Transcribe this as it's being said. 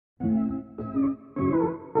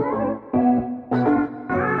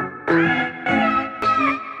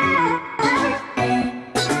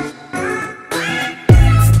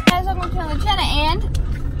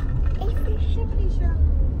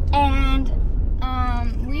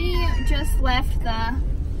left the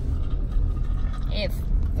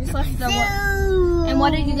one. And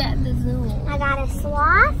what did you get at the zoo? I got a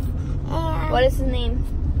sloth and What is his name?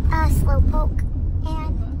 a slowpoke.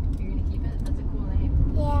 And You're gonna keep it? That's a cool name.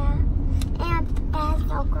 yeah, and it has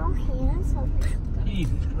Velcro hands. So,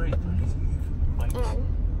 Easy, great. and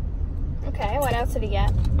Okay, what else did he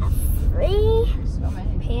get? free So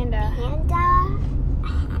many. Panda. panda.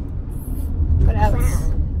 What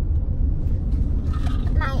else?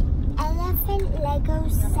 My elephant Lego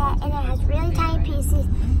set, and it has really tiny pieces.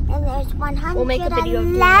 And there's We'll make a video of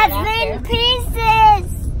doing that 111 after.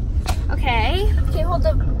 pieces. Okay. Can you hold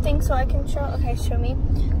the thing so I can show? Okay, show me.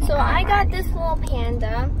 So I got this little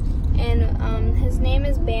panda, and his name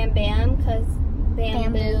is Bam Bam because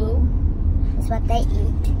bamboo. Is what they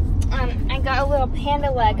eat. I got a little panda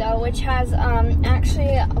Lego, which has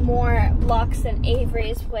actually more blocks than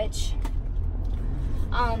Avery's, which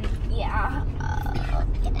yeah.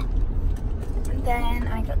 Then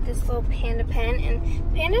I got this little panda pen,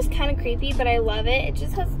 and panda's kind of creepy, but I love it. It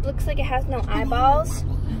just looks like it has no eyeballs.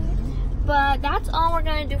 But that's all we're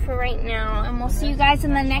gonna do for right now, and we'll see you guys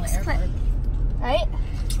in the next clip. Right?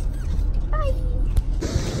 Bye.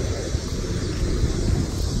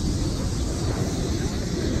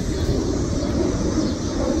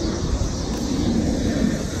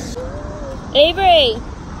 Avery.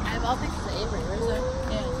 I have all pictures of Avery. Where's there?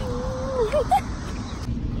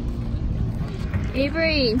 Yeah,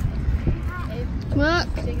 Avery. Look.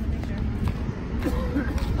 taking a picture.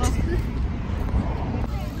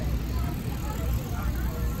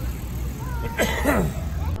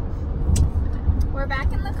 We're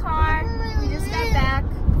back in the car. We just got back.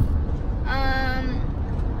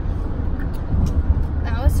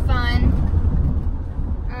 That was fun.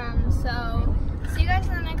 So see you guys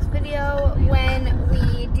in the next video when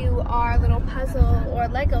we do our little puzzle or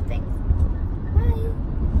Lego thing. Bye.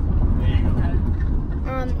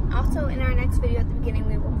 Also in our next video at the beginning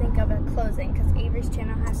we will think of a closing because Avery's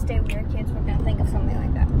channel has to stay weird kids. We're gonna think of something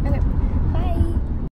like that. Okay. Bye.